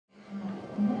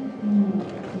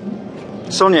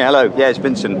Sonia, hello. Yeah, it's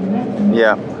Vincent.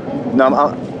 Yeah. No,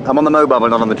 I'm on the mobile, but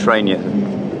not on the train yet.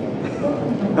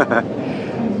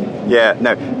 Yeah,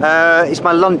 no. It's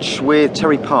my lunch with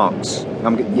Terry Parks.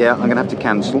 I'm going to have to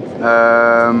cancel.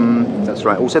 That's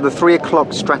right. Also, the 3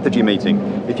 o'clock strategy meeting.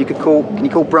 If you could can you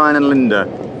call Brian and Linda?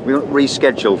 We'll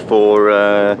reschedule for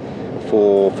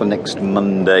next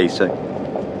Monday. So,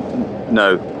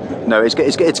 no,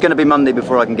 it's going to be Monday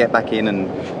before I can get back in and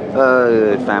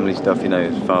family stuff,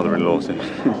 his father-in-law. So,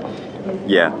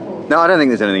 yeah. No, I don't think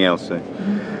there's anything else. So,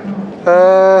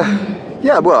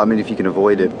 yeah. Well, I mean, if you can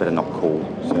avoid it, better not call.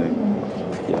 So,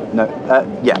 yeah. No.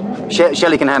 Yeah.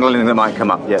 Shelley can handle anything that might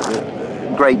come up. Yeah.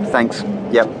 Great. Thanks.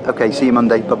 Yeah. Okay. See you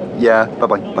Monday. Yeah.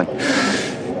 Bye. Bye.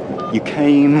 You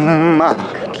came.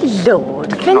 Good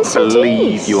Lord, Vincent. I can't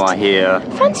believe you are here.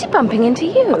 Fancy bumping into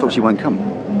you. I thought she won't come.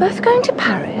 Both going to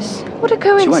Paris? What a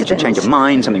coincidence. She won't. She'll change her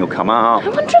mind. Something will come up. I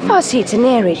wonder if our seats are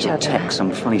near each other. Text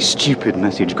some funny, stupid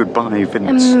message. Goodbye,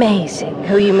 Vince. Amazing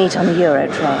who you meet on the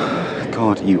Eurotrain.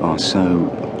 God, you are so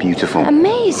beautiful.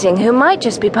 Amazing who might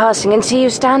just be passing and see you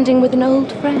standing with an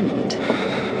old friend.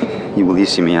 You will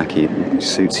Issey Miyake. It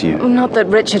suits you. Not that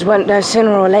Richard won't know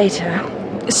sooner or later.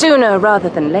 Sooner rather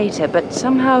than later, but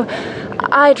somehow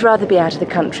I'd rather be out of the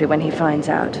country when he finds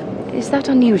out. Is that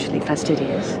unusually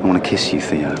fastidious? I want to kiss you,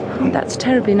 Theo. That's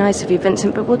terribly nice of you,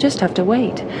 Vincent, but we'll just have to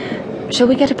wait. Shall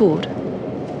we get aboard?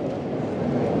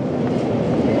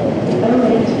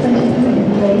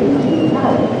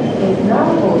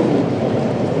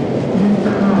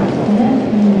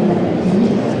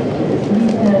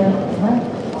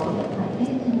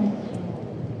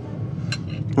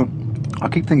 I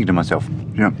keep thinking to myself,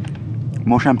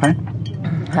 more champagne?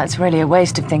 That's really a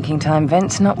waste of thinking time,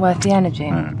 Vince. Not worth the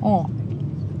energy. Or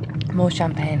more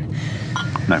champagne.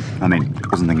 No, I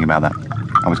wasn't thinking about that.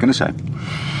 I was going to say,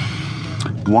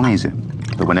 why is it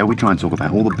that whenever we try and talk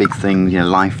about all the big things,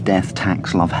 life, death,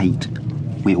 tax, love, hate,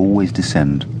 we always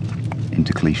descend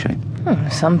into cliche?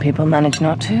 Some people manage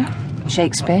not to.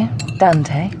 Shakespeare,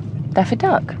 Dante, Daffy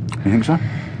Duck. You think so?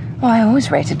 Well, I always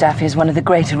rated Daffy as one of the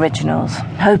great originals,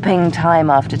 hoping time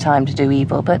after time to do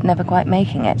evil, but never quite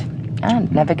making it.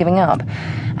 And never giving up.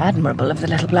 Admirable of the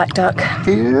little black duck.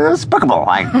 Yes, buckable.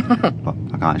 I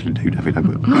can't actually do Daffy Duck,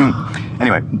 but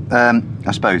anyway,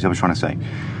 I suppose I was trying to say, do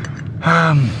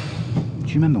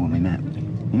you remember when we met?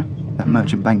 Yeah? That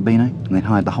merchant bank beano? And they'd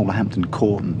hired the whole of Hampton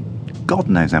Court, and God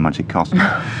knows how much it cost.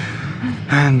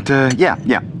 And, yeah,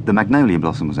 the Magnolia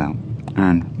blossom was out.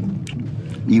 And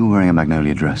you were wearing a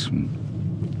magnolia dress. And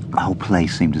the whole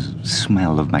place seemed to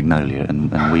smell of magnolia,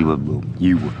 and we were, well,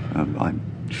 you were,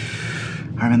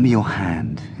 I remember your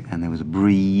hand, and there was a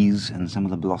breeze, and some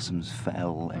of the blossoms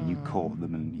fell, and you caught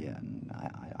them, and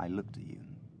I looked at you.